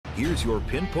here's your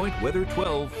Pinpoint Weather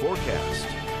 12 forecast.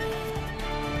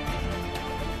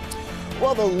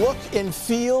 Well, the look and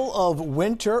feel of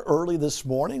winter early this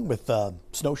morning with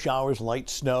snow showers, light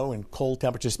snow, and cold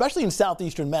temperatures, especially in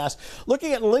southeastern Mass.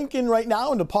 Looking at Lincoln right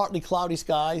now into partly cloudy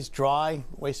skies, dry,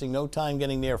 wasting no time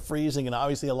getting near freezing, and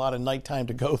obviously a lot of nighttime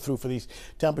to go through for these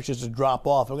temperatures to drop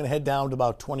off. I'm going to head down to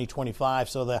about 25,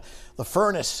 so the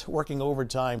furnace working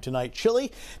overtime tonight.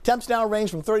 Chilly. Temps now range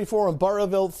from 34 in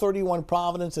Burrillville, 31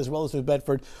 Providence, as well as New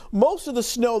Bedford. Most of the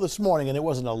snow this morning, and it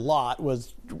wasn't a lot,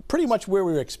 was pretty much where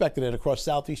we were expecting it across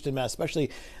southeastern Mass,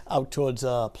 especially out towards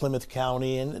Plymouth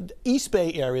County and East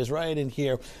Bay areas right in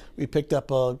here. We picked up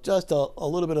just a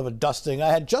little bit of a dusting. I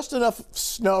had just enough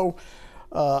snow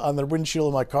on the windshield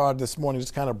of my car this morning,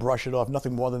 just kind of brush it off,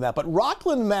 nothing more than that. But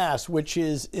Rockland, Mass, which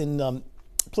is in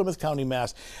Plymouth County,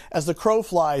 Mass, as the crow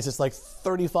flies, it's like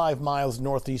 35 miles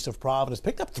northeast of Providence.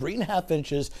 Picked up 3.5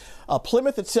 inches.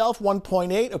 Plymouth itself,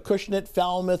 1.8. Acushnet,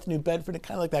 Falmouth, New Bedford,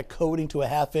 kind of like that coating to a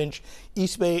 ½ inch.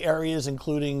 East Bay areas,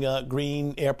 including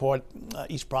Green, Airport,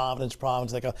 East Providence,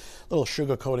 like a little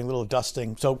sugar coating, little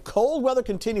dusting. So cold weather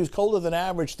continues, colder than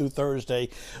average through Thursday.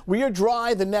 We are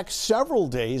dry the next several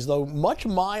days, though much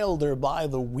milder by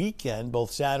the weekend,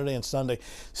 both Saturday and Sunday.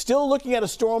 Still looking at a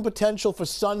storm potential for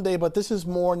Sunday, but this is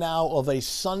more now of a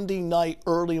Sunday night,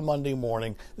 early Monday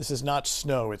morning. This is not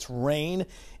snow, it's rain,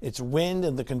 it's wind,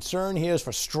 and the concern here is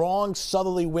for strong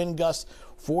southerly wind gusts,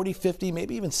 40, 50,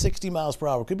 maybe even 60 miles per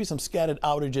hour. Could be some scattered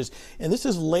outages, and this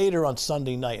is later on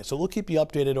Sunday night, so we'll keep you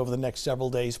updated over the next several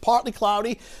days. Partly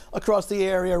cloudy across the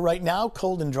area right now,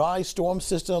 cold and dry, storm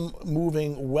system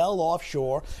moving well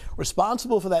offshore,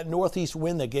 responsible for that northeast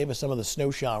wind that gave us some of the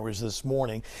snow showers this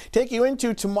morning. Take you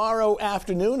into tomorrow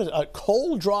afternoon, a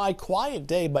cold, dry, quiet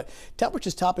day, but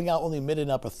temperatures topping out only mid and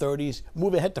upper 30s.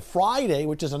 Move ahead to Friday,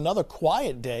 which is another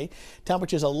quiet day.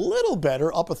 Temperatures a little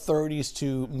better, upper 30s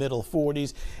to middle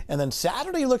 40s. And then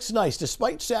Saturday looks nice.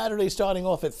 Despite Saturday starting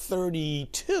off at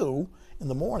 32 in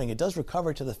the morning, it does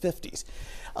recover to the 50s.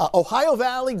 Ohio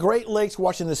Valley, Great Lakes,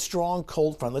 watching this strong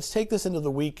cold front. Let's take this into the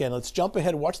weekend. Let's jump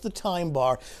ahead. Watch the time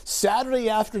bar. Saturday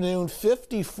afternoon,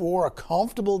 54, a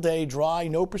comfortable day, dry,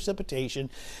 no precipitation.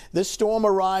 This storm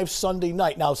arrives Sunday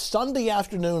night. Now, Sunday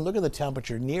afternoon, look at the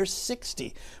temperature, near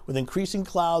 60, with increasing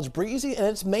clouds, breezy, and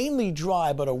it's mainly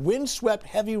dry, but a windswept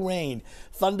heavy rain,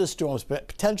 thunderstorms,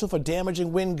 potential for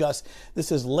damaging wind gusts.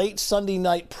 This is late Sunday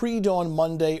night, pre-dawn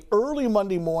Monday, early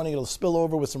Monday morning. It'll spill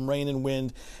over with some rain and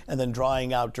wind, and then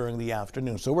drying out during the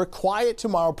afternoon. So we're quiet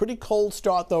tomorrow. Pretty cold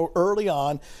start, though, early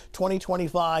on.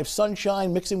 20-25,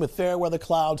 sunshine mixing with fair weather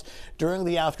clouds during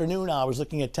the afternoon hours,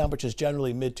 looking at temperatures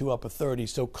generally mid to upper 30s.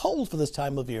 So cold for this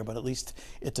time of year, but at least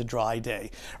it's a dry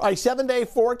day. All right, 7-day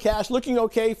forecast looking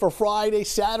okay for Friday.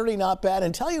 Saturday, not bad.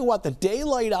 And tell you what, the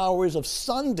daylight hours of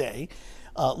Sunday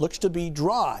looks to be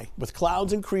dry, with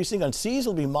clouds increasing. On seas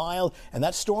will be mild, and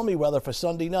that's stormy weather for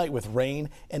Sunday night with rain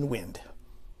and wind.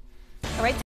 All right.